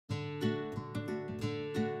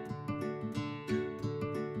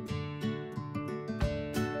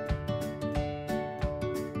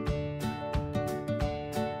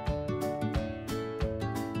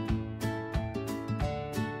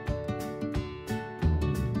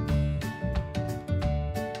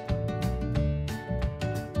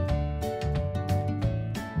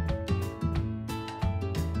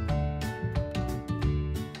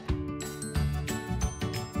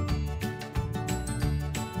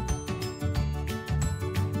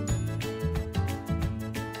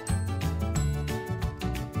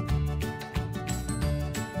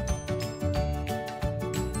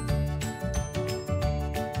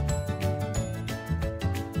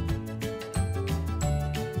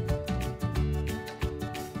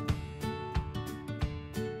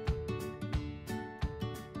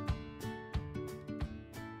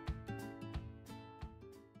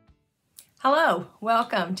Hello,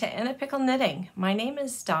 welcome to In a Pickle Knitting. My name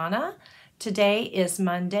is Donna. Today is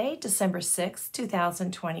Monday, December 6th,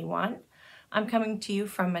 2021. I'm coming to you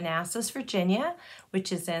from Manassas, Virginia,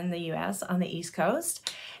 which is in the U.S. on the East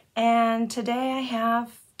Coast. And today I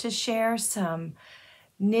have to share some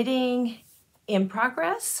knitting in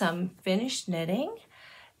progress, some finished knitting,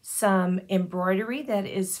 some embroidery that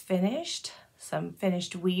is finished, some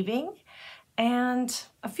finished weaving, and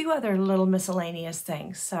a few other little miscellaneous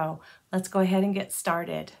things. So let's go ahead and get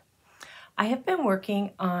started. I have been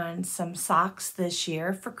working on some socks this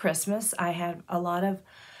year for Christmas. I had a lot of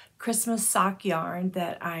Christmas sock yarn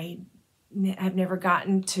that I have never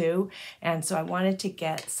gotten to, and so I wanted to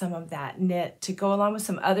get some of that knit to go along with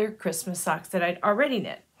some other Christmas socks that I'd already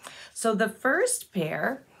knit. So the first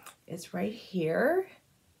pair is right here,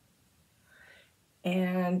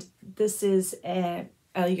 and this is a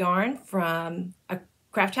yarn from a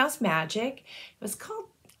Craft House Magic. It was called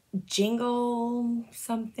Jingle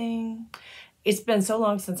something. It's been so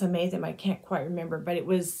long since I made them I can't quite remember, but it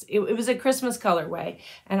was a Christmas colorway,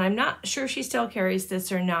 and I'm not sure she still carries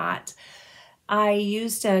this or not. I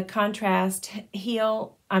used a contrast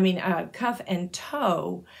cuff and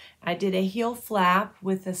toe. I did a heel flap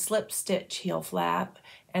with a slip stitch heel flap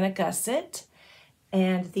and a gusset,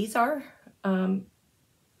 and these are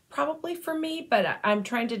probably for me, but I'm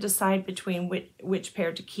trying to decide between which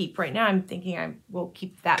pair to keep. Right now I'm thinking I will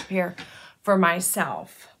keep that pair for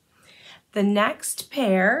myself. The next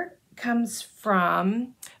pair comes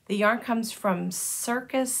from, the yarn comes from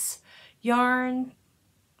Circus Yarn.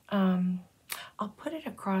 I'll put it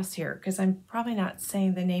across here because I'm probably not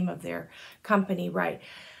saying the name of their company right.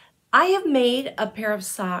 I have made a pair of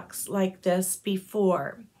socks like this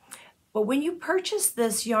before. But when you purchase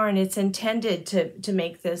this yarn, it's intended to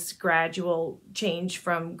make this gradual change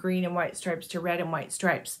from green and white stripes to red and white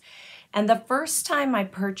stripes. And the first time I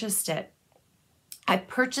purchased it, I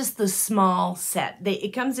purchased the small set.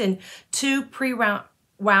 It comes in 2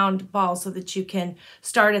 pre-wound balls so that you can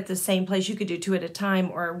start at the same place. You could do 2 at a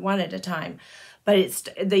time or 1 at a time. But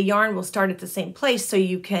the yarn will start at the same place so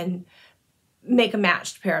you can make a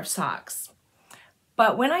matched pair of socks.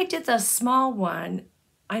 But when I did the small one,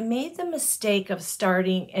 I made the mistake of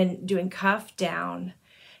starting and doing cuff down,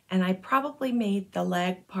 and I probably made the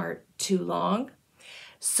leg part too long.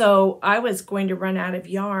 So I was going to run out of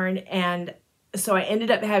yarn, and so I ended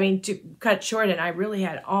up having to cut short, and I really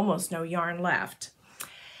had almost no yarn left.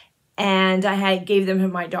 And I gave them to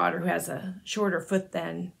my daughter, who has a shorter foot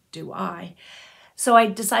than do I. So I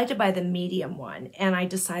decided to buy the medium one, and I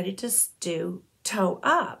decided to do toe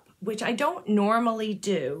up, which I don't normally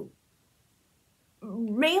do,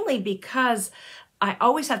 mainly because I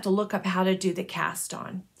always have to look up how to do the cast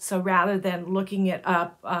on. So rather than looking it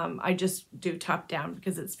up, I just do top down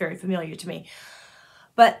because it's very familiar to me.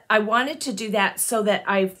 But I wanted to do that so that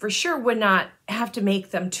I for sure would not have to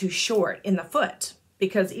make them too short in the foot,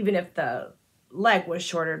 because even if the leg was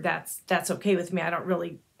shorter, that's okay with me. I don't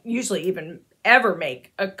really usually even ever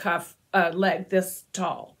make a cuff leg this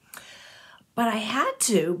tall. But I had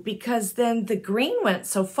to, because then the green went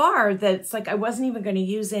so far that it's like I wasn't even going to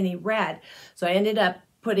use any red. So I ended up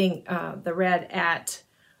putting the red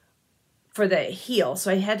for the heel.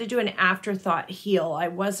 So I had to do an afterthought heel. I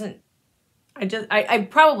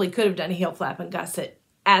probably could have done a heel flap and gusset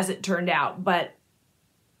as it turned out, but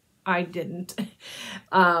I didn't.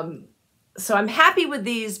 So I'm happy with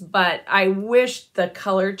these, but I wish the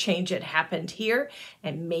color change had happened here.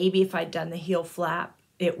 And maybe if I'd done the heel flap,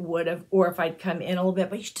 it would have, or if I'd come in a little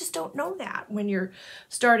bit, but you just don't know that when you're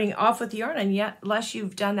starting off with the yarn, and yet unless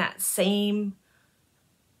you've done that same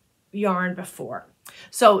yarn before.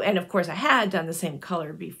 So, and of course I had done the same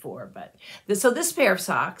color before, but so this pair of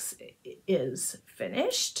socks is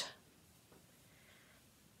finished.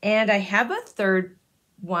 And I have a third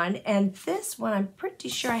one, and this one I'm pretty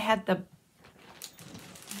sure I had the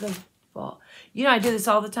ball. You know, I do this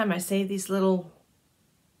all the time. I save these little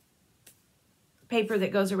paper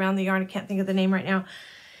that goes around the yarn. I can't think of the name right now.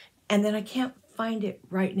 And then I can't find it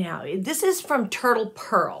right now. This is from Turtle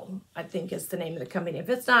Pearl, I think is the name of the company. If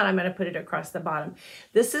it's not, I'm going to put it across the bottom.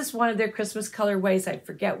 This is one of their Christmas colorways. I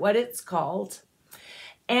forget what it's called.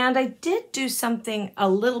 And I did do something a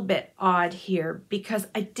little bit odd here because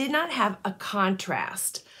I did not have a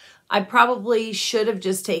contrast. I probably should have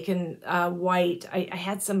just taken white. I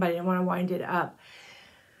had somebody, I want to wind it up.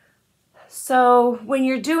 So when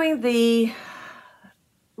you're doing the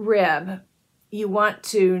rib, you want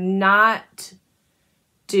to not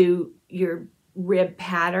do your rib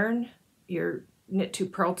pattern, your knit 2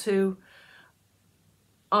 purl 2,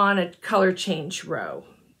 on a color change row.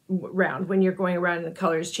 round when you're going around and the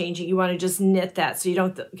color is changing. You want to just knit that so you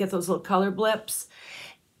don't get those little color blips.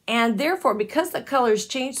 And therefore, because the colors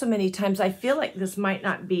change so many times, I feel like this might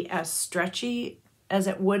not be as stretchy as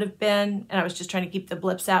it would have been. And I was just trying to keep the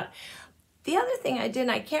blips out. The other thing I did,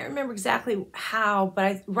 and I can't remember exactly how,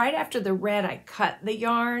 but right after the red, I cut the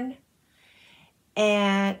yarn,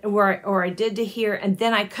 and or I did to here, and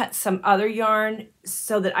then I cut some other yarn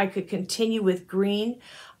so that I could continue with green.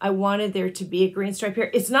 I wanted there to be a green stripe here.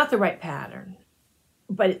 It's not the right pattern,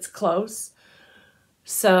 but it's close.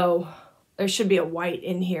 So there should be a white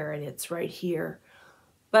in here, and it's right here.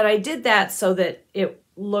 But I did that so that it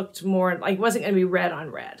looked more like it wasn't going to be red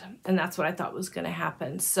on red, and that's what I thought was going to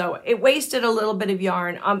happen. So it wasted a little bit of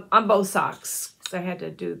yarn on both socks, because I had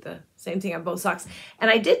to do the same thing on both socks. And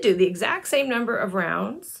I did do the exact same number of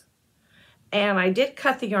rounds, and I did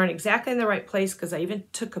cut the yarn exactly in the right place, because I even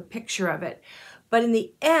took a picture of it. But in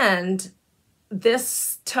the end,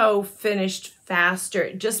 this toe finished faster.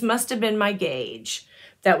 It just must have been my gauge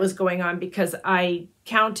that was going on, because I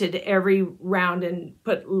counted every round and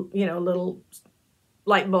put, you know, little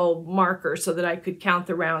light bulb marker so that I could count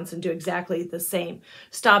the rounds and do exactly the same,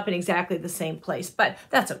 stop in exactly the same place. But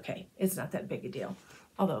that's okay. It's not that big a deal,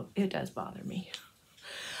 although it does bother me.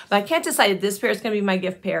 But I can't decide if this pair is going to be my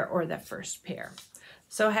gift pair or the first pair.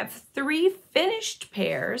 So I have 3 finished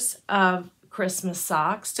pairs of Christmas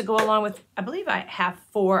socks to go along with, I believe I have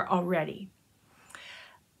 4 already.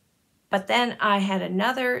 But then I had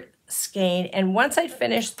another skein, and once I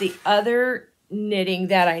finished the other knitting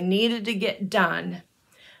that I needed to get done,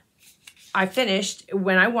 I finished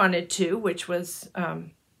when I wanted to, which was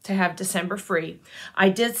to have December free. I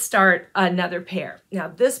did start another pair. Now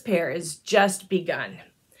this pair is just begun.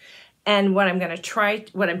 And what I'm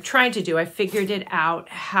trying to do, I figured it out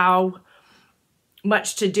how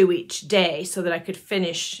much to do each day so that I could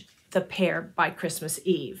finish the pair by Christmas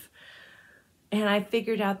Eve. And I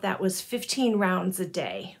figured out that was 15 rounds a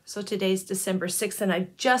day. So today's December 6th, and I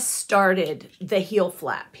just started the heel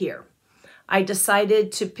flap here. I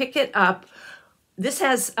decided to pick it up. This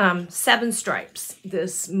has 7 stripes.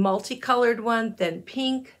 This multicolored one, then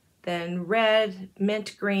pink, then red,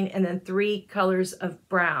 mint green, and then 3 colors of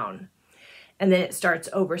brown. And then it starts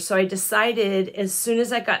over. So I decided as soon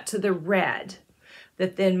as I got to the red,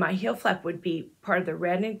 that then my heel flap would be part of the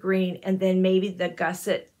red and green, and then maybe the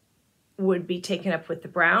gusset would be taken up with the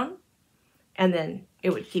brown, and then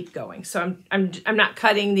it would keep going. So I'm not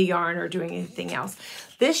cutting the yarn or doing anything else.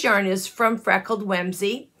 This yarn is from Freckled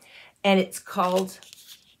Whimsy, and it's called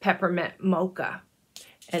Peppermint Mocha.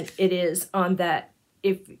 And it is on that,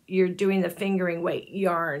 if you're doing the fingering weight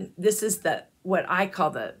yarn, this is what I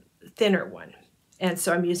call the thinner one. And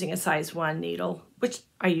so I'm using a size 1 needle, which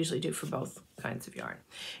I usually do for both kinds of yarn.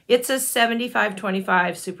 It's a 75-25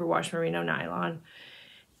 superwash merino nylon.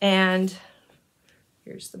 And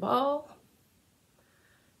here's the ball.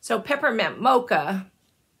 So Peppermint Mocha,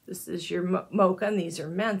 this is your mocha, and these are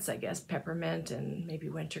mints, I guess, peppermint and maybe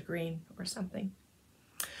wintergreen or something.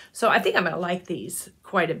 So I think I'm going to like these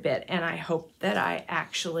quite a bit, and I hope that I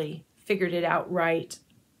actually figured it out right.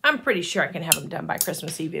 I'm pretty sure I can have them done by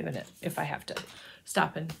Christmas Eve, even if I have to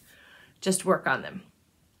stop and just work on them.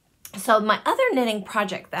 So my other knitting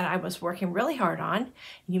project that I was working really hard on,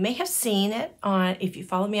 you may have seen it on, if you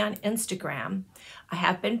follow me on Instagram, I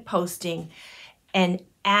have been posting an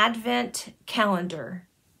Advent calendar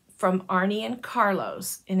from Arnie and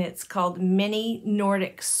Carlos, and it's called Mini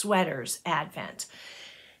Nordic Sweaters Advent.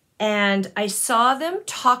 And I saw them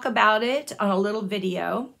talk about it on a little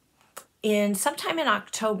video sometime in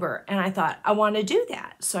October, and I thought, I want to do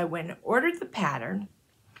that. So I went and ordered the pattern,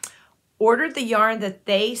 ordered the yarn that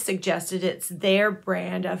they suggested. It's their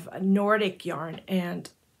brand of Nordic yarn, and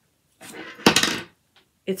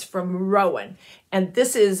it's from Rowan. And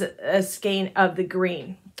this is a skein of the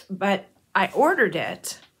green. But I ordered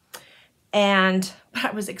it, but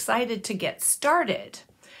I was excited to get started.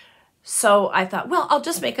 So I thought, well, I'll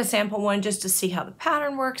just make a sample one just to see how the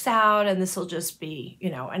pattern works out, and this will just be, you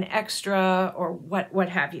know, an extra or what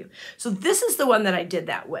have you. So this is the one that I did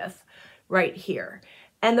that with right here.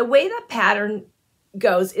 And the way the pattern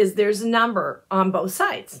goes is there's a number on both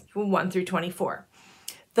sides, 1 through 24.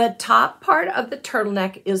 The top part of the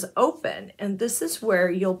turtleneck is open, and this is where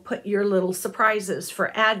you'll put your little surprises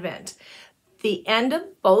for Advent. The end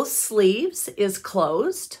of both sleeves is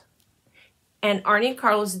closed, and Arnie and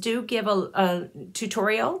Carlos do give a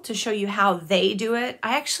tutorial to show you how they do it.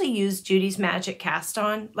 I actually use Judy's Magic Cast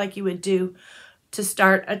On like you would do to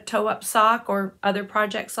start a toe-up sock or other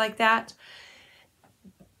projects like that.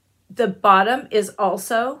 The bottom is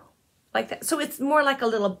also like that. So it's more like a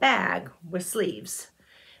little bag with sleeves.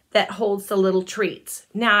 that holds the little treats.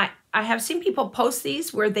 Now, I have seen people post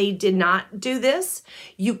these where they did not do this.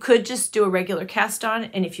 You could just do a regular cast on,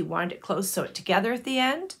 and if you wanted it closed, sew it together at the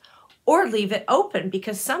end, or leave it open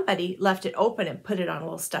because somebody left it open and put it on a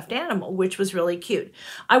little stuffed animal, which was really cute.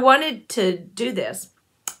 I wanted to do this,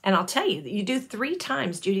 and I'll tell you, you do 3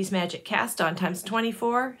 times Judy's Magic Cast On times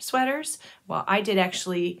 24 sweaters. Well, I did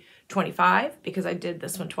actually 25 because I did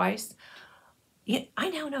this one twice. Yeah, I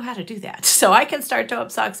now know how to do that. So I can start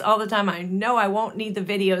toe-up socks all the time. I know I won't need the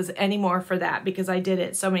videos anymore for that because I did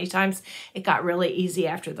it so many times. It got really easy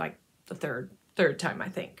after like the third time, I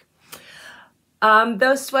think.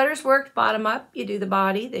 Those sweaters worked bottom up. You do the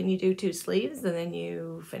body, then you do 2 sleeves, and then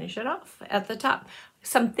you finish it off at the top.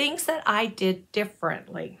 Some things that I did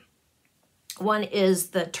differently. One is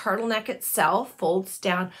the turtleneck itself folds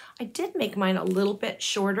down. I did make mine a little bit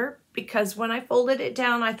shorter because when I folded it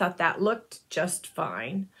down, I thought that looked just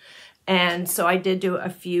fine. And so I did do a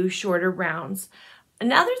few shorter rounds.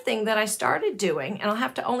 Another thing that I started doing, and I'll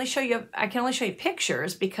have to only show you, I can only show you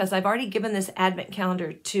pictures because I've already given this advent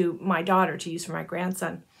calendar to my daughter to use for my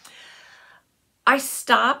grandson. I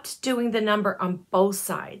stopped doing the number on both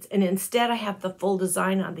sides, and instead I have the full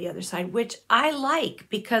design on the other side, which I like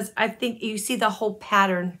because I think you see the whole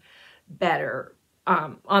pattern better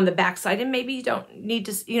on the back side, and maybe you don't need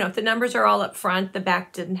to, you know, if the numbers are all up front, the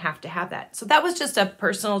back didn't have to have that. So that was just a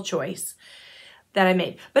personal choice that I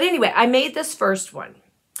made. But anyway, I made this first one,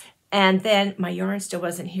 and then my yarn still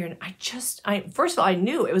wasn't here, and first of all, I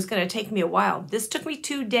knew it was going to take me a while. This took me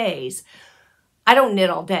 2 days. I don't knit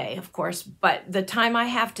all day, of course, but the time I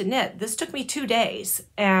have to knit, this took me 2 days,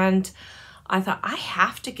 and I thought, I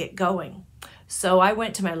have to get going. So I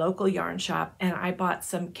went to my local yarn shop, and I bought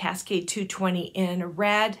some Cascade 220 in a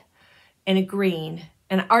red and a green,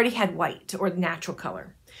 and I already had white, or natural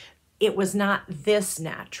color. It was not this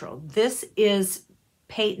natural. This is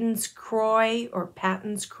Patton's Croy, or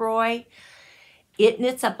Patton's Croy. It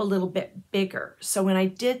knits up a little bit bigger. So when I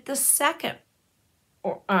did the second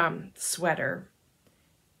sweater,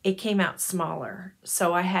 it came out smaller.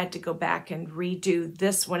 So I had to go back and redo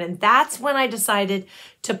this one. And that's when I decided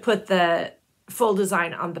to put the full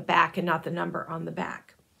design on the back and not the number on the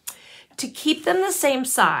back. To keep them the same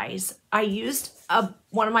size, I used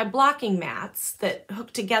one of my blocking mats that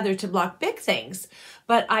hooked together to block big things.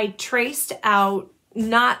 But I traced out,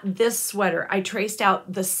 not this sweater, I traced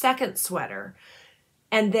out the second sweater.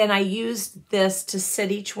 And then I used this to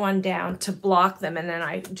sit each one down to block them. And then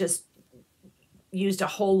I just used a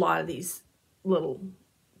whole lot of these little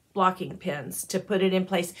blocking pins to put it in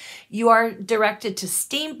place. You are directed to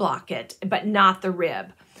steam block it, but not the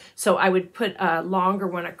rib. So I would put a longer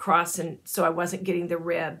one across, and so I wasn't getting the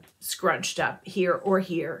rib scrunched up here or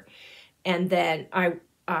here. And then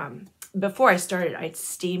before I started, I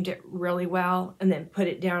steamed it really well and then put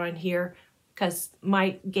it down on here, because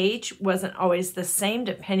my gauge wasn't always the same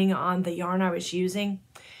depending on the yarn I was using.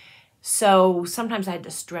 So sometimes I had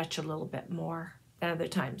to stretch a little bit more than other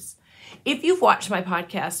times. If you've watched my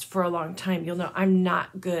podcast for a long time, you'll know I'm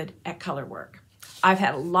not good at color work. I've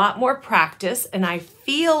had a lot more practice, and I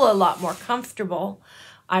feel a lot more comfortable.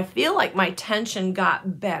 I feel like my tension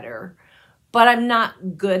got better, but I'm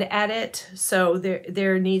not good at it. So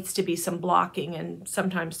there needs to be some blocking, and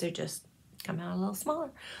sometimes they just come out a little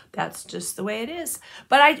smaller. That's just the way it is.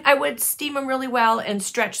 But I would steam them really well and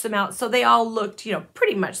stretch them out so they all looked, you know,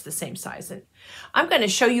 pretty much the same size. And I'm going to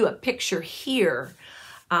show you a picture here.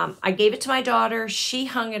 I gave it to my daughter. She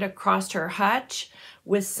hung it across her hutch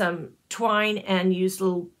with some twine and used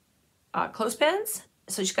little clothespins.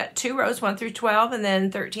 So she's got 2 rows, 1 through 12, and then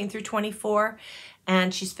 13 through 24.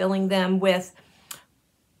 And she's filling them with,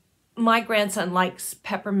 my grandson likes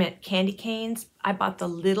peppermint candy canes. I bought the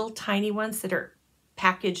little tiny ones that are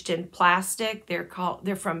packaged in plastic.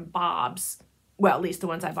 They're from Bob's. Well, at least the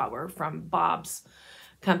ones I bought were from Bob's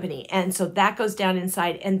company. And so that goes down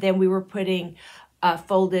inside. And then we were putting a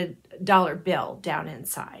folded dollar bill down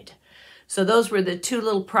inside. So those were the 2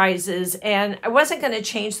 little prizes. And I wasn't going to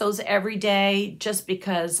change those every day just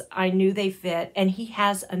because I knew they fit. And he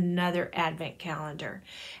has another advent calendar,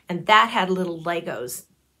 and that had little Legos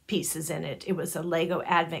pieces in it. It was a Lego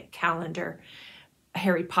advent calendar, a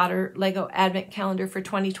Harry Potter Lego advent calendar for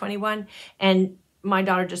 2021. And my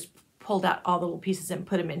daughter just pulled out all the little pieces and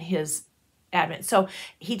put them in his advent. So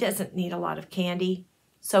he doesn't need a lot of candy.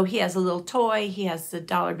 So he has a little toy. He has the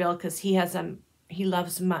dollar bill because he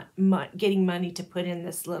loves getting money to put in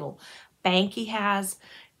this little bank he has.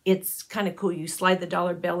 It's kind of cool. You slide the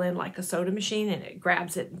dollar bill in like a soda machine, and it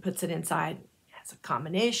grabs it and puts it inside. It has a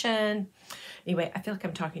combination. Anyway, I feel like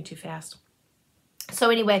I'm talking too fast. So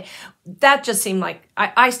anyway, that just seemed like,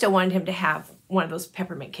 I still wanted him to have one of those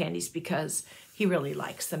peppermint candies because he really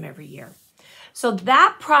likes them every year. So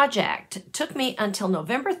that project took me until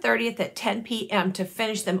November 30th at 10 p.m. to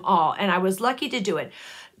finish them all. And I was lucky to do it,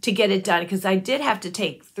 to get it done, because I did have to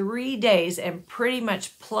take 3 days and pretty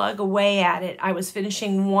much plug away at it. I was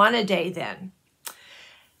finishing one a day then.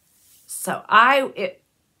 So I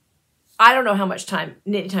don't know how much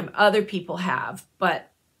knitting time other people have,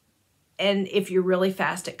 and if you're really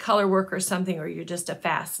fast at color work or something, or you're just a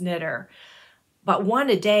fast knitter, but one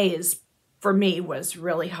a day for me was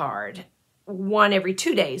really hard. One every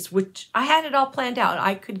 2 days, which I had it all planned out.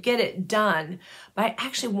 I could get it done, but I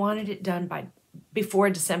actually wanted it done before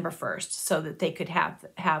December 1st so that they could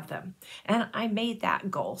have them. And I made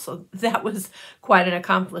that goal. So that was quite an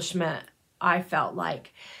accomplishment, I felt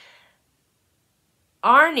like.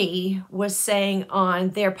 Arnie was saying on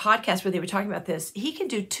their podcast where they were talking about this, he can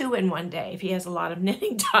do 2 in one day if he has a lot of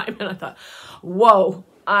knitting time. And I thought, whoa,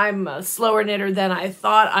 I'm a slower knitter than I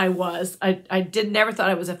thought I was. I never thought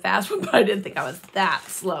I was a fast one, but I didn't think I was that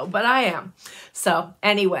slow, but I am. So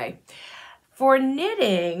anyway, for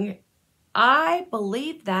knitting, I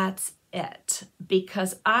believe that's it,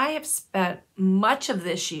 because I have spent much of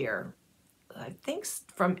this year, I think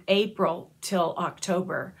from April till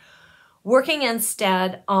October, working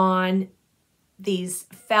instead on these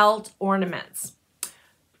felt ornaments.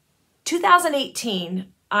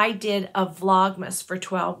 2018, I did a Vlogmas for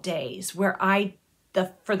 12 days where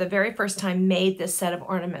for the very first time, made this set of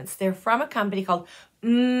ornaments. They're from a company called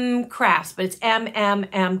Crafts, but it's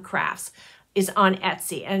MMM Crafts, is on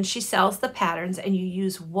Etsy. And she sells the patterns, and you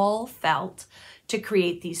use wool felt to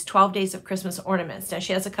create these 12 days of Christmas ornaments. Now,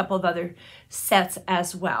 she has a couple of other sets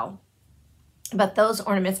as well. But those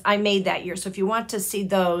ornaments I made that year. So if you want to see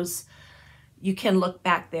those, you can look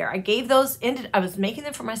back there. I gave those, I was making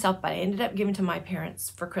them for myself, but I ended up giving to my parents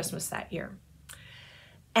for Christmas that year.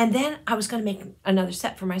 And then I was going to make another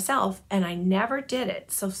set for myself, and I never did it.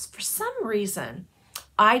 So for some reason,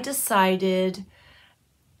 I decided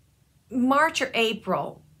March or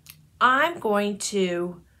April, I'm going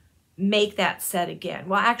to make that set again.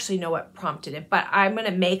 Well, I actually know what prompted it, but I'm going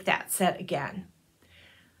to make that set again.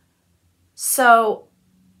 So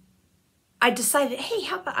I decided, hey,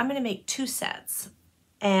 how about I'm going to make 2 sets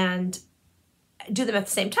and do them at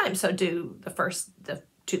the same time. So do the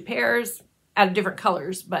 2 pairs out of different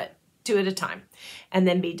colors, but 2 at a time, and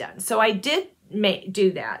then be done. So I did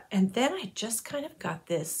do that. And then I just kind of got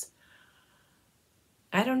this,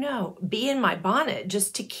 I don't know, bee in my bonnet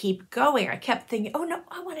just to keep going. I kept thinking, oh no,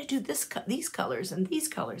 I want to do these colors and these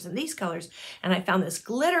colors and these colors. And I found this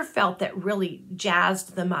glitter felt that really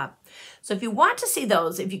jazzed them up. So if you want to see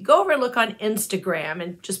those, if you go over and look on Instagram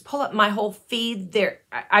and just pull up my whole feed there,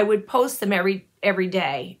 I would post them every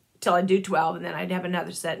day till I do 12, and then I'd have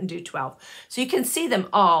another set and do 12. So you can see them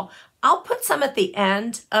all. I'll put some at the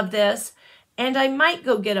end of this, and I might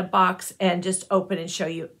go get a box and just open and show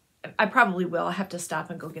you. I probably will. I have to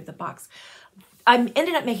stop and go get the box. I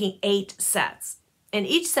ended up making 8 sets, and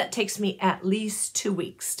each set takes me at least 2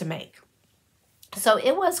 weeks to make. So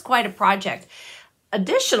it was quite a project.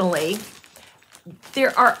 Additionally,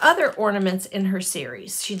 there are other ornaments in her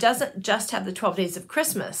series. She doesn't just have the 12 Days of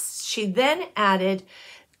Christmas. She then added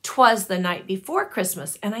 'Twas the Night Before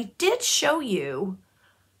Christmas, and I did show you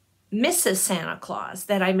Mrs. Santa Claus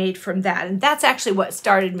that I made from that. And that's actually what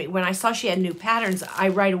started me. When I saw she had new patterns, I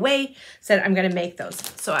right away said, I'm going to make those.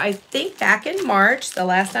 So I think back in March, the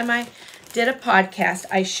last time I did a podcast,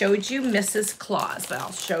 I showed you Mrs. Claus, but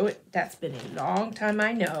I'll show it. That's been a long time,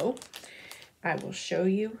 I know. I will show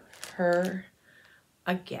you her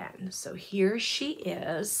again. So here she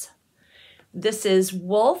is. This is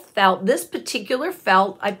wool felt. This particular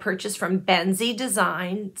felt I purchased from Benzie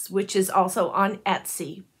Designs, which is also on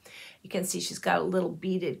Etsy. You can see she's got a little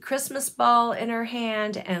beaded Christmas ball in her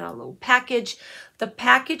hand and a little package. The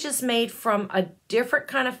package is made from a different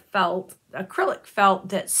kind of felt, acrylic felt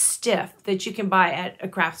that's stiff that you can buy at a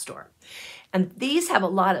craft store. And these have a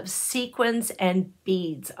lot of sequins and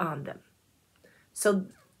beads on them. So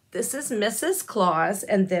this is Mrs. Claus,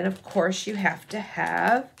 and then of course you have to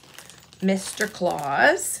have Mr.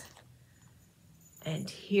 Claus. And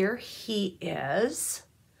here he is.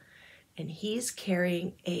 And he's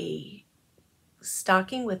carrying a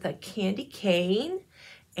stocking with a candy cane,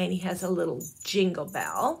 and he has a little jingle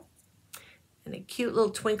bell and a cute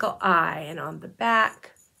little twinkle eye, and on the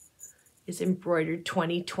back is embroidered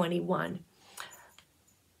 2021.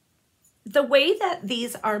 The way that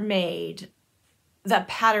these are made, the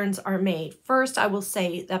patterns are made, first I will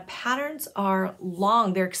say the patterns are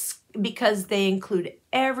long. They're because they include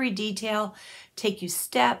every detail, take you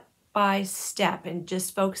step by step and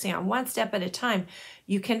just focusing on one step at a time,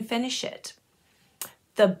 you can finish it.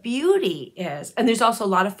 The beauty is, and there's also a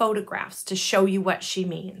lot of photographs to show you what she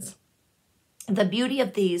means. The beauty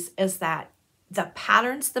of these is that the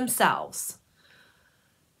patterns themselves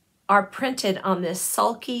are printed on this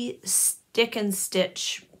sulky stick and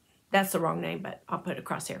stitch. That's the wrong name, but I'll put it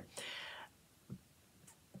across here.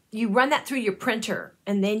 You run that through your printer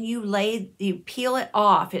and then you peel it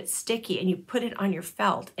off, it's sticky, and you put it on your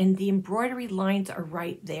felt, and the embroidery lines are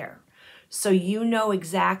right there. So you know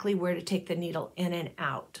exactly where to take the needle in and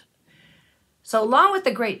out. So along with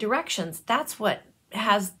the great directions, that's what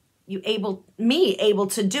has me able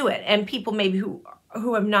to do it. And people maybe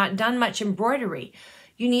who have not done much embroidery,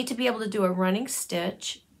 you need to be able to do a running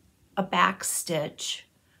stitch, a back stitch,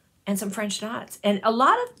 and some French knots. And a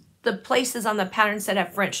lot of the places on the patterns that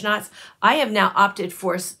have French knots, I have now opted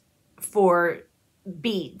for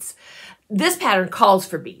beads. This pattern calls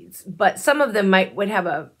for beads, but some of them would have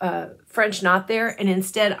a French knot there, and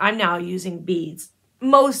instead I'm now using beads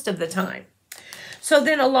most of the time. So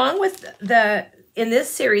then along with in this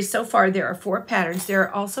series so far, there are 4 patterns. There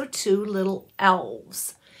are also 2 little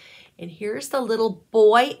elves. And here's the little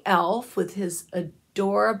boy elf with his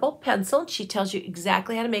adorable pencil. She tells you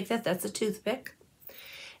exactly how to make that. That's a toothpick.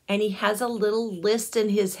 And he has a little list in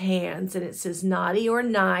his hands, and it says naughty or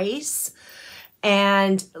nice,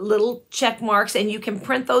 and little check marks, and you can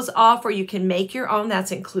print those off or you can make your own.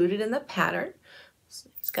 That's included in the pattern. So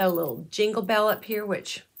he's got a little jingle bell up here,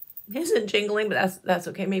 which isn't jingling, but that's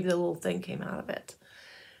okay. Maybe the little thing came out of it.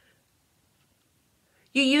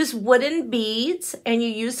 You use wooden beads, and you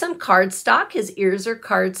use some cardstock. His ears are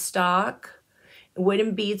cardstock.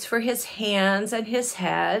 Wooden beads for his hands and his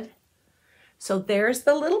head. So there's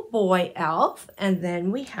the little boy elf, and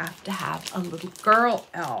then we have to have a little girl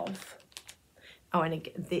elf. Oh, and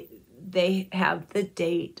again, they have the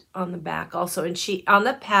date on the back also, and she on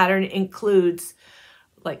the pattern includes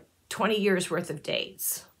like 20 years worth of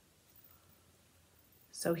dates.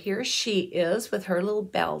 So here she is with her little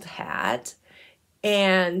belt hat,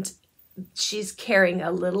 and she's carrying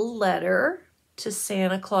a little letter to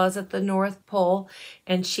Santa Claus at the North Pole,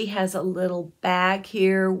 and she has a little bag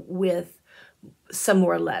here with some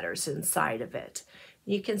more letters inside of it.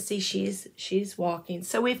 You can see she's walking.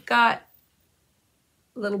 So we've got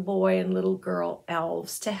little boy and little girl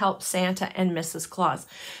elves to help Santa and Mrs. Claus.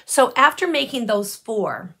 So after making those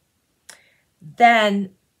 4,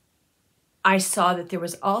 then I saw that there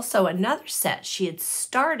was also another set she had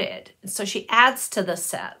started. So she adds to the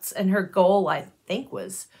sets, and her goal, I think,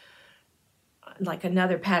 was like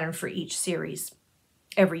another pattern for each series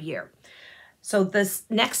every year. So this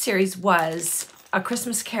next series was A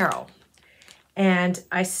Christmas Carol. And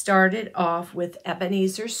I started off with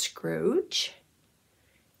Ebenezer Scrooge.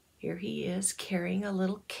 Here he is carrying a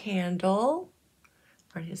little candle.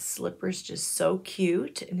 And his slipper's just so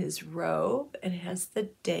cute, and his robe, and it has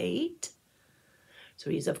the date.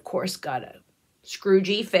 So he's, of course, got a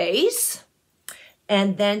Scroogey face.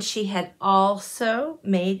 And then she had also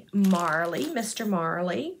made Marley, Mr.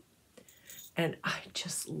 Marley. And I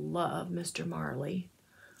just love Mr. Marley.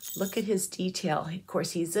 Look at his detail. Of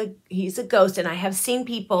course, he's a ghost, and I have seen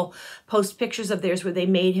people post pictures of theirs where they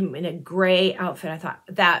made him in a gray outfit. I thought,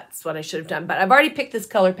 that's what I should have done. But I've already picked this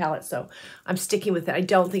color palette, so I'm sticking with it. I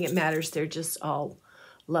don't think it matters. They're just all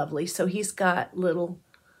lovely. So he's got little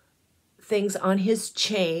things on his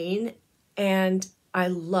chain, and I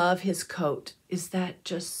love his coat. Is that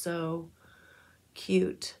just so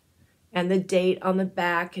cute? And the date on the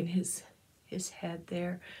back, and his head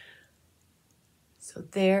there. So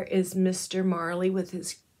there is Mr. Marley with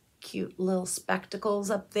his cute little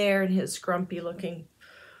spectacles up there and his grumpy looking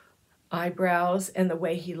eyebrows, and the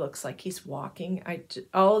way he looks like he's walking.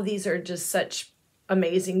 All of these are just such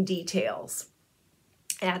amazing details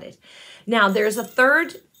added. Now there's a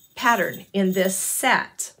 3rd pattern in this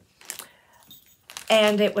set,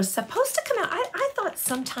 and it was supposed to come out, I thought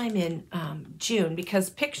sometime in June, because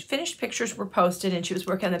finished pictures were posted and she was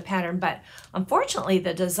working on the pattern, but unfortunately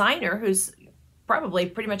the designer, who's probably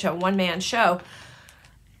pretty much a one-man show,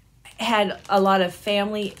 had a lot of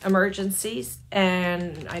family emergencies,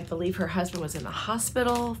 and I believe her husband was in the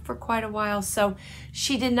hospital for quite a while, so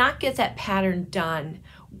she did not get that pattern done.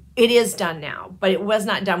 It is done now, but it was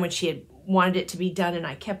not done when she had wanted it to be done, and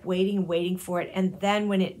I kept waiting for it. And then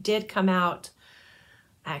when it did come out,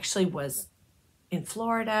 I actually was in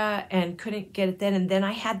Florida and couldn't get it then, and then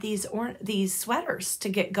I had these sweaters to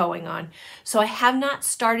get going on. So I have not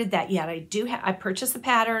started that yet. I purchased the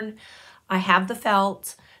pattern, I have the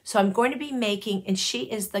felt, so I'm going to be making, and she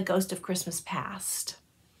is the Ghost of Christmas Past.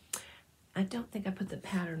 I don't think I put the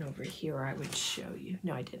pattern over here. I would show you.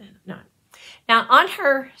 No, I didn't. Not. Now, on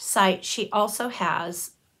her site, she also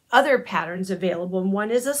has other patterns available. And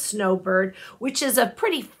one is a snowbird, which is a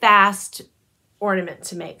pretty fast ornament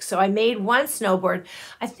to make. So I made one snowboard.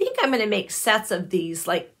 I think I'm going to make sets of these,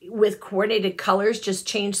 like with coordinated colors, just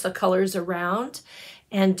change the colors around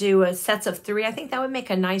and do a sets of 3. I think that would make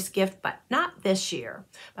a nice gift, but not this year.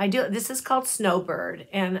 This is called Snowbird,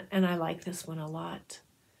 and I like this one a lot.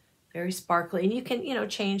 Very sparkly, and you can, you know,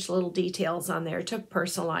 change little details on there to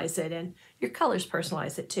personalize it, and your colors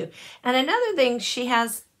personalize it too. And another thing she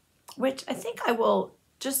has, which I think I will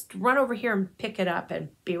just run over here and pick it up and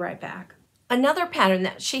be right back. Another pattern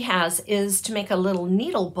that she has is to make a little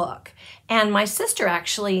needle book. And my sister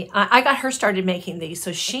actually, I got her started making these,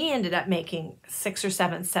 so she ended up making 6 or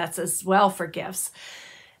 7 sets as well for gifts.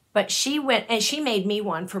 But she went and she made me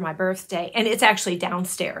one for my birthday, and it's actually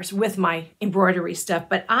downstairs with my embroidery stuff.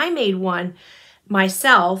 But I made one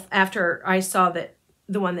myself after I saw that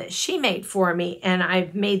the one that she made for me, and I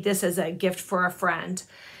made this as a gift for a friend.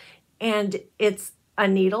 And it's a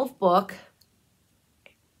needle book.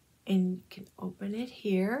 And you can open it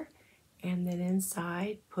here, and then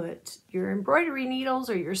inside put your embroidery needles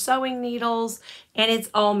or your sewing needles, and it's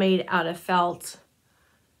all made out of felt.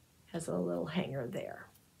 Has a little hanger there.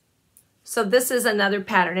 So this is another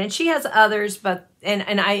pattern, and she has others, but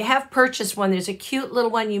and I have purchased one. There's a cute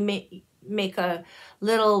little one. You make a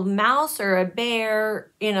little mouse or a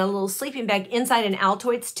bear in a little sleeping bag inside an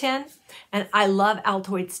Altoids tin, and I love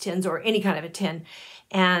Altoids tins or any kind of a tin.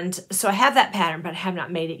 And so I have that pattern, but I have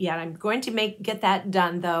not made it yet. I'm going to get that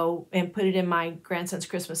done, though, and put it in my grandson's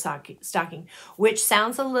Christmas stocking, which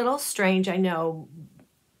sounds a little strange. I know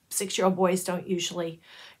 6-year-old boys don't usually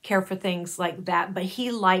care for things like that, but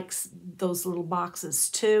he likes those little boxes,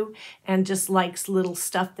 too, and just likes little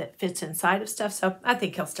stuff that fits inside of stuff. So I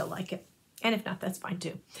think he'll still like it. And if not, that's fine,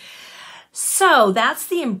 too. So that's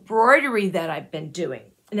the embroidery that I've been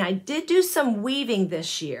doing. And I did do some weaving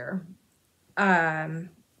this year.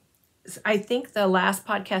 I think the last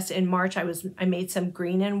podcast in March, I made some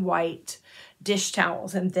green and white dish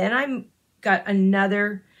towels, and then I got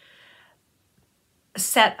another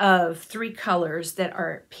set of 3 colors that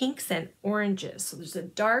are pinks and oranges. So there's a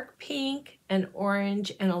dark pink, an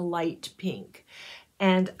orange, and a light pink.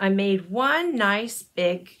 And I made one nice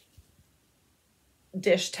big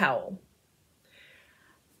dish towel.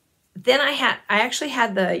 Then I actually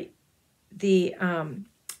had the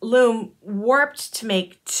loom warped to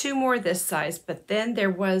make 2 more this size, but then there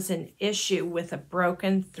was an issue with a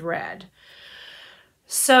broken thread.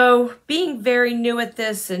 So being very new at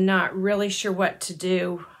this and not really sure what to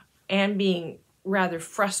do, and being rather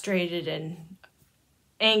frustrated and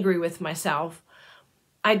angry with myself,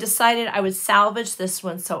 I decided I would salvage this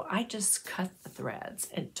one. So I just cut the threads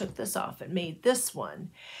and took this off and made this one.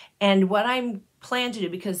 And what I plan to do,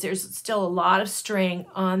 because there's still a lot of string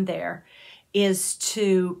on there, is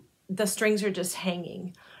the strings are just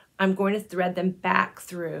hanging. I'm going to thread them back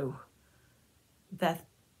through the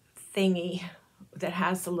thingy that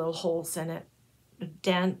has the little holes in it.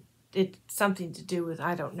 It's something to do with,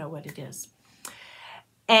 I don't know what it is.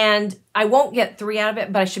 And I won't get 3 out of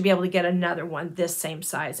it, but I should be able to get another one this same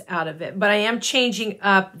size out of it. But I am changing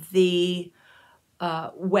up the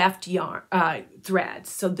weft yarn thread.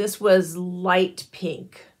 So this was light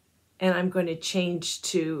pink, and I'm going to change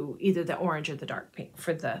to either the orange or the dark pink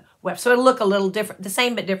for the weft. So it'll look a little different, the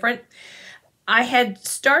same but different. I had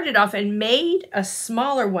started off and made a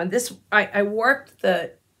smaller one. I warped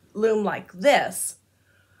the loom like this.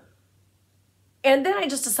 And then I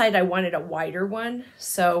just decided I wanted a wider one.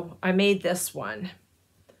 So I made this one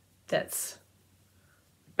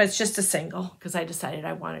but it's just a single because I decided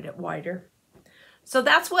I wanted it wider. So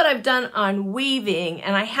that's what I've done on weaving.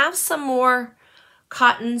 And I have some more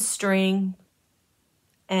cotton string,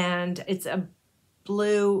 and it's a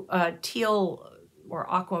blue, teal or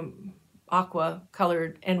aqua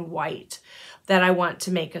colored and white that I want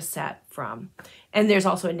to make a set from. And there's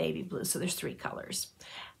also a navy blue, so there's 3 colors.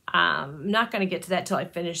 I'm not going to get to that till I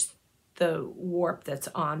finish the warp that's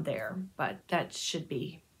on there, but that should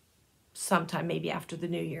be sometime maybe after the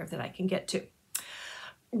new year that I can get to.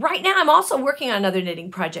 Right now, I'm also working on another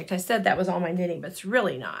knitting project. I said that was all my knitting, but it's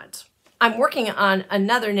really not. I'm working on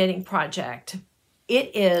another knitting project.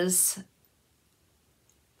 It is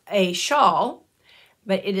a shawl,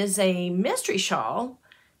 but it is a mystery shawl,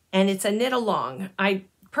 and it's a knit along. I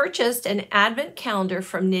purchased an advent calendar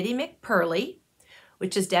from Knitty McPurley,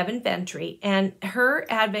 which is Devin Ventry, and her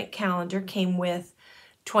advent calendar came with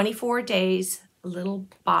 24 days little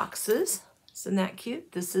boxes. Isn't that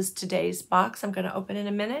cute? This is today's box. I'm going to open in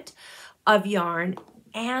a minute, of yarn.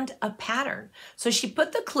 and a pattern. So she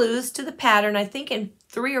put the clues to the pattern, I think in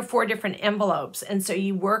 3 or 4 different envelopes. And so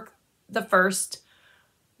you work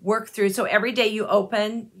through. So every day you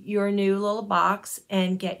open your new little box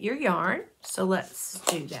and get your yarn. So let's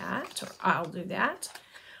do that, or I'll do that.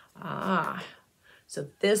 So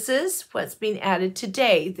this is what's being added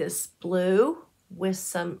today, this blue with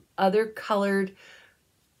some other colored.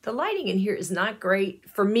 The lighting in here is not great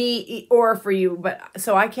for me or for you, but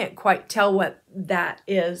so I can't quite tell what that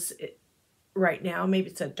is right now. Maybe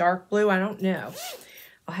it's a dark blue, I don't know.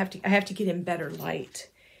 I have to get in better light.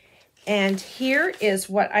 And here is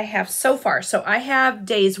what I have so far. So I have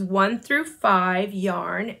days 1 through 5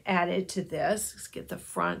 yarn added to this. Let's get the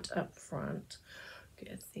front up front.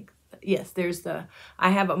 Okay, I think, yes, I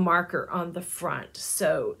have a marker on the front.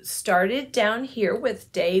 So started down here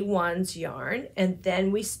with day 1's yarn, and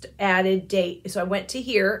then we added so I went to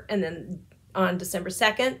here, and then on December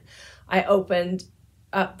 2nd, I opened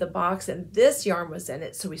up the box and this yarn was in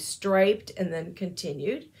it. So we striped and then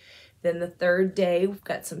continued. Then the 3rd day, we've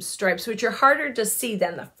got some stripes, which are harder to see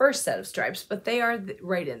than the first set of stripes, but they are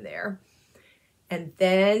right in there. And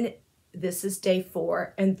then this is day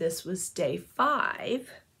 4, and this was day 5.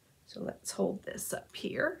 So let's hold this up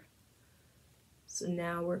here. So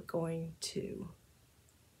now we're going to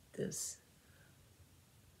this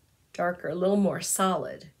darker, a little more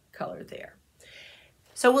solid color there.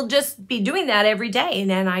 So we'll just be doing that every day, and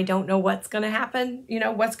then I don't know what's going to happen,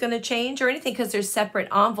 what's going to change or anything, because there's separate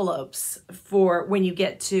envelopes for when you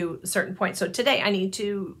get to a certain point. So today I need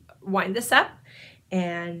to wind this up,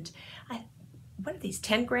 and what are these,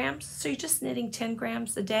 10 grams? So you're just knitting 10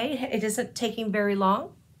 grams a day. It isn't taking very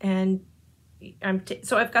long, and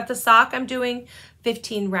so I've got the sock, I'm doing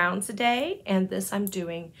 15 rounds a day, and this I'm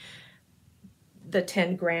doing the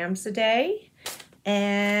 10 grams a day.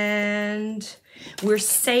 And we're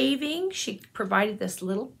saving, she provided this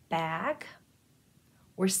little bag.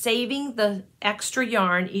 We're saving the extra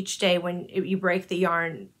yarn each day. When you break the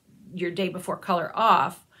yarn your day before color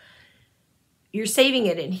off, you're saving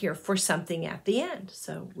it in here for something at the end.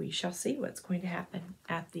 So we shall see what's going to happen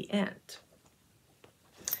at the end.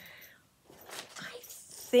 I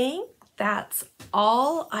think that's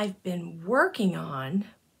all I've been working on.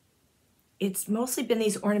 It's mostly been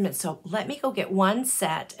these ornaments, so let me go get one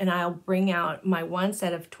set, and I'll bring out my one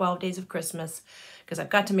set of 12 Days of Christmas, because I've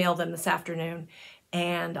got to mail them this afternoon,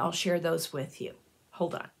 and I'll share those with you.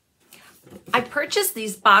 Hold on. I purchased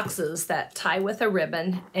these boxes that tie with a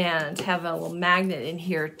ribbon and have a little magnet in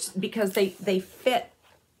here because they fit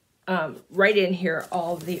right in here,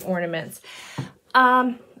 all of the ornaments.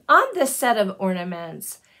 On this set of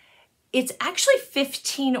ornaments, it's actually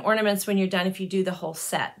 15 ornaments when you're done if you do the whole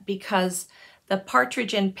set, because the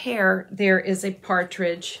partridge and pear, there is a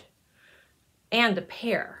partridge and a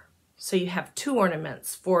pear. So you have 2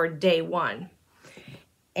 ornaments for day 1.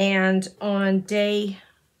 And on day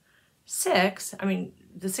 6,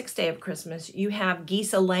 the 6th day of Christmas, you have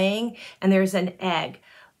geese a-laying and there's an egg.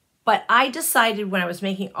 But I decided when I was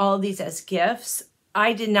making all of these as gifts,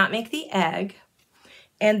 I did not make the egg.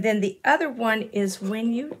 And then the other one is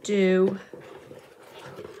when you do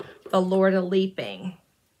the Lord a-Leaping.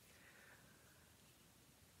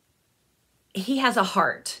 He has a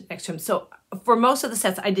heart next to him. So for most of the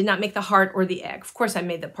sets, I did not make the heart or the egg. Of course, I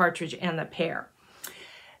made the partridge and the pear.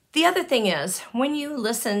 The other thing is, when you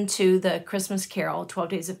listen to the Christmas Carol, 12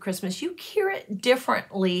 Days of Christmas, you hear it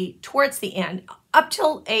differently towards the end. Up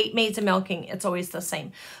till 8 Maids a Milking, it's always the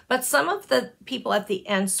same. But some of the people at the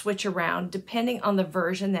end switch around depending on the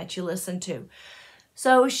version that you listen to.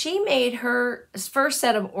 So she made her first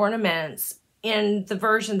set of ornaments in the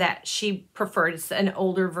version that she preferred. It's an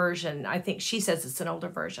older version. I think she says it's an older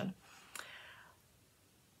version.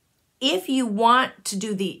 If you want to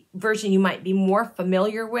do the version you might be more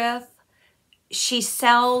familiar with, she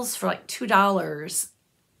sells for like $2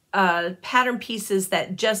 pattern pieces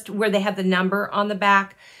that just where they have the number on the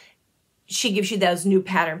back. She gives you those new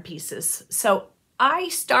pattern pieces. So I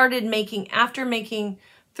started making, after making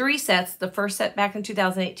 3 sets, the first set back in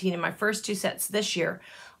 2018 and my first 2 sets this year,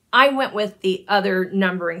 I went with the other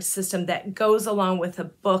numbering system that goes along with a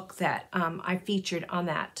book that I featured on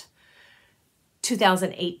that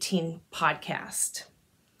 2018 podcast,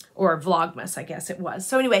 or Vlogmas, I guess it was.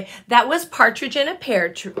 So anyway, that was Partridge and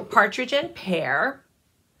Pear.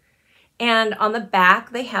 And on the back,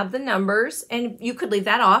 they have the numbers, and you could leave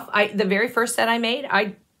that off. The very first set I made,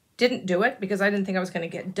 I didn't do it because I didn't think I was going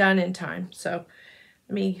to get done in time. So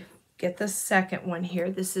let me get the second one here.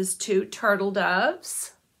 This is 2 turtle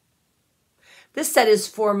doves. This set is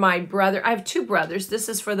for my brother. I have 2 brothers. This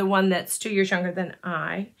is for the one that's 2 years younger than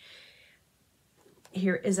I.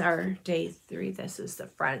 here is our day 3. This is the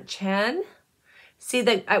French hen. See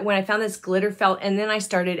that when I found this glitter felt, and then I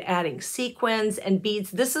started adding sequins and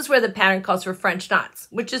beads. This is where the pattern calls for French knots,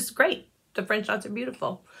 which is great. The French knots are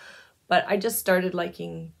beautiful. But I just started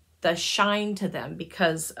liking the shine to them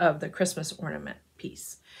because of the Christmas ornament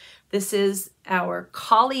piece. This is our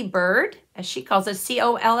collie bird, as she calls it.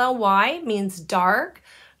 C-O-L-L-Y means dark.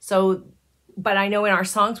 So, but I know in our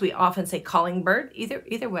songs we often say calling bird.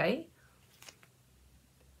 Either way.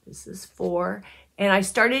 This is 4. And I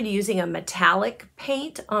started using a metallic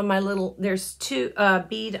paint on my little, there's 2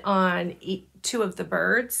 bead on 2 of the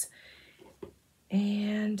birds.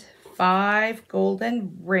 And 5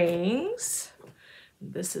 golden rings.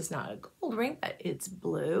 This is not a gold ring, but it's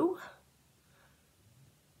blue.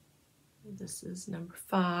 This is number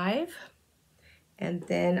 5. And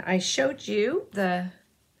then I showed you the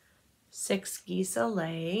 6 geese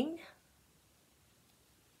a-laying.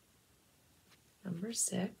 Number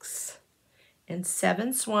 6. And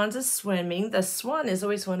 7 swans a-swimming. The swan is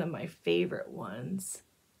always one of my favorite ones.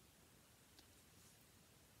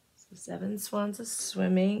 So 7 swans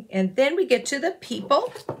a-swimming. And then we get to the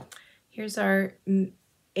people. Here's our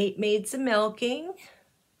 8 maids a-milking.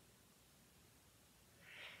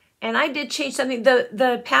 And I did change something.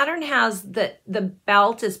 The pattern has the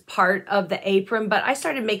belt is part of the apron, but I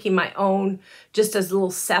started making my own just as a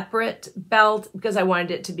little separate belt because I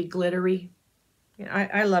wanted it to be glittery.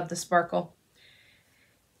 I love the sparkle.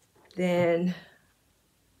 Then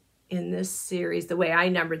in this series, the way I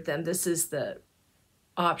numbered them, this is the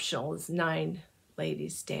optional, is 9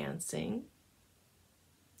 ladies dancing.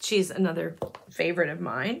 She's another favorite of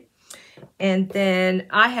mine. And then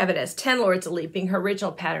I have it as 10 lords a-leaping. Her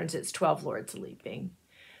original patterns, it's 12 lords a-leaping.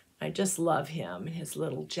 I just love him, his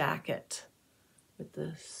little jacket with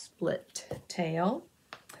the split tail.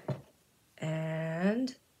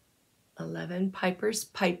 And 11 pipers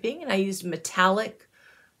piping. And I used metallic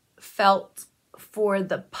felt for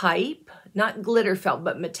the pipe, not glitter felt,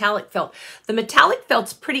 but metallic felt. The metallic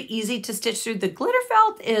felt's pretty easy to stitch through. The glitter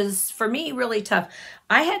felt is, for me, really tough.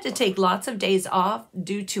 I had to take lots of days off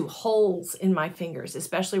due to holes in my fingers,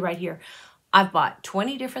 especially right here. I've bought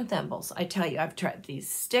 20 different thimbles. I tell you, I've tried these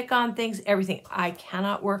stick-on things, everything. I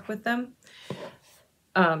cannot work with them.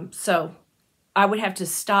 So I would have to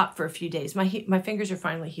stop for a few days. My fingers are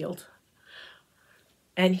finally healed.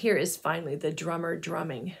 And here is finally the drummer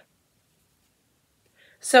drumming.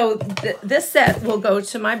 So this set will go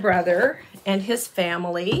to my brother and his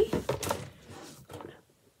family.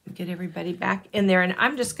 Get everybody back in there. And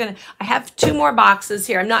I'm just going to, I have 2 more boxes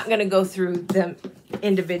here. I'm not going to go through them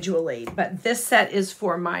individually, but this set is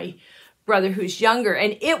for my brother who's younger.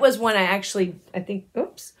 And it was when I actually,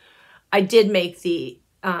 I did make the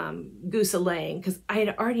goose a-laying because I had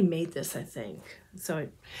already made this, I think. So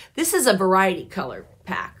this is a variety color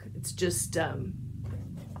pack. It's just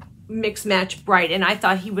mix match bright, and I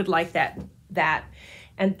thought he would like that.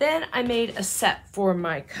 And then I made a set for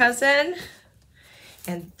my cousin,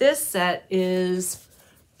 and this set is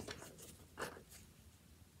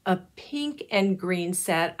a pink and green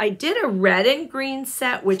set. I did a red and green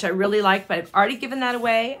set, which I really like, but I've already given that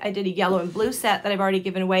away. I did a yellow and blue set that I've already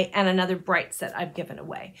given away, and another bright set I've given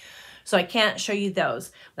away. So I can't show you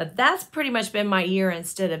those, but that's pretty much been my year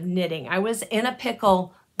instead of knitting. I was in a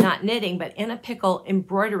pickle, not knitting, but in a pickle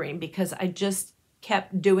embroidering because I just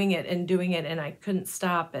kept doing it and I couldn't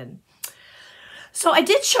stop. And so I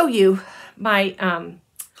did show you my,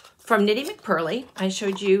 from Knitting McPurley, I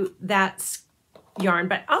showed you that yarn,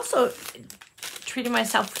 but also treated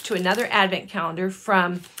myself to another advent calendar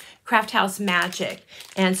from Craft House Magic.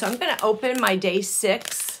 And so I'm going to open my day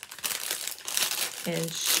 6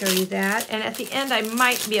 and show you that. And at the end, I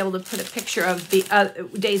might be able to put a picture of the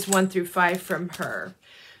days 1 through 5 from her.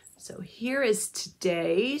 So here is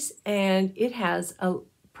today's, and it has a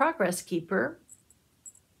progress keeper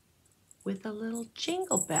with a little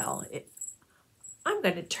jingle bell. I'm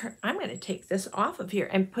going to take this off of here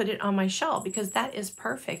and put it on my shawl because that is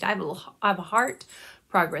perfect. I have a heart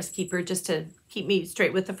progress keeper just to keep me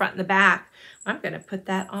straight with the front and the back. I'm going to put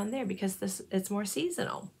that on there because it's more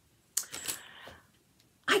seasonal.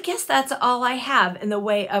 I guess that's all I have in the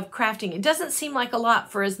way of crafting. It doesn't seem like a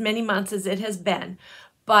lot for as many months as it has been,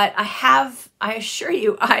 but I assure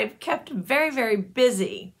you, I've kept very, very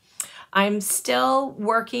busy. I'm still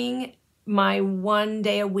working my 1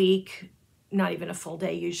 day a week, not even a full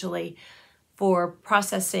day usually, for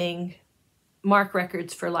processing MARC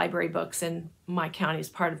records for library books in my county as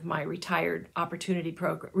part of my retirement opportunity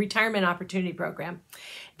program.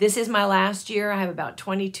 This is my last year. I have about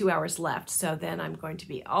 22 hours left, so then I'm going to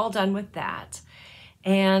be all done with that.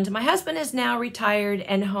 And my husband is now retired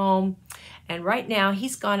and home, And right now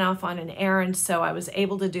he's gone off on an errand, so I was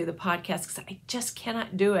able to do the podcast because I just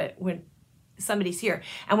cannot do it when somebody's here.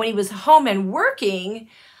 And when he was home and working,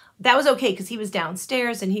 that was okay because he was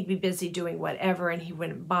downstairs and he'd be busy doing whatever and he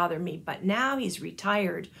wouldn't bother me. But now he's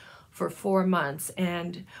retired for 4 months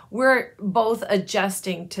and we're both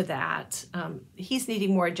adjusting to that. He's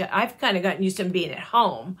needing more I've kind of gotten used to him being at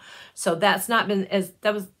home, so that's not been as,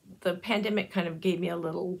 that was, the pandemic kind of gave me a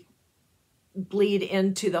little bleed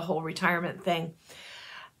into the whole retirement thing.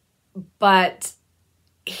 But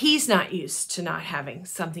he's not used to not having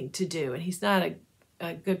something to do, and he's not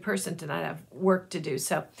a good person to not have work to do.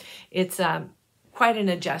 So it's quite an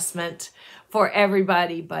adjustment for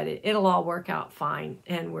everybody, but it'll all work out fine.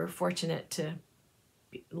 And we're fortunate to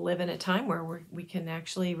live in a time where we can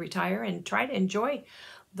actually retire and try to enjoy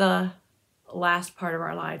the last part of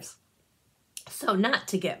our lives. So not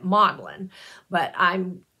to get maudlin, but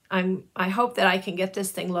I hope that I can get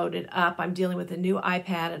this thing loaded up. I'm dealing with a new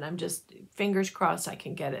iPad and I'm just fingers crossed I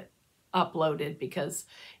can get it uploaded, because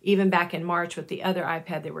even back in March with the other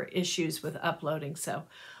iPad, there were issues with uploading. So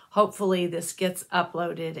hopefully this gets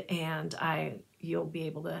uploaded and you'll be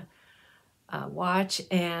able to watch.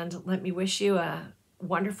 And let me wish you a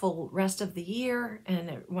wonderful rest of the year and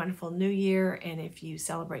a wonderful new year. And if you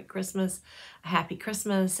celebrate Christmas, a happy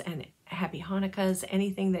Christmas and happy Hanukkahs,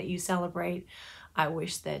 anything that you celebrate. I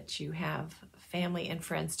wish that you have family and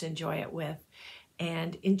friends to enjoy it with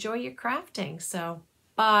and enjoy your crafting. So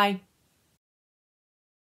bye.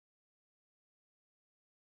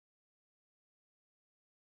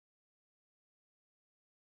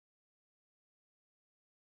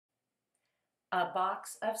 A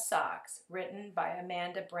Box of Socks, written by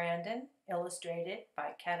Amanda Brandon, illustrated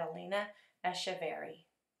by Catalina Echeverry.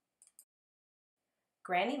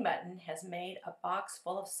 Granny Mutton has made a box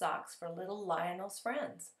full of socks for little Lionel's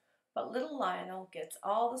friends, but little Lionel gets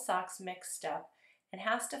all the socks mixed up and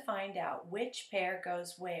has to find out which pair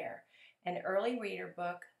goes where. An early reader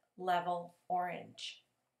book, level orange.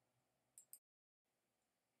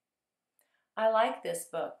 I like this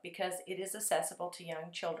book because it is accessible to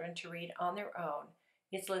young children to read on their own.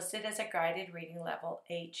 It's listed as a guided reading level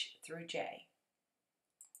H through J.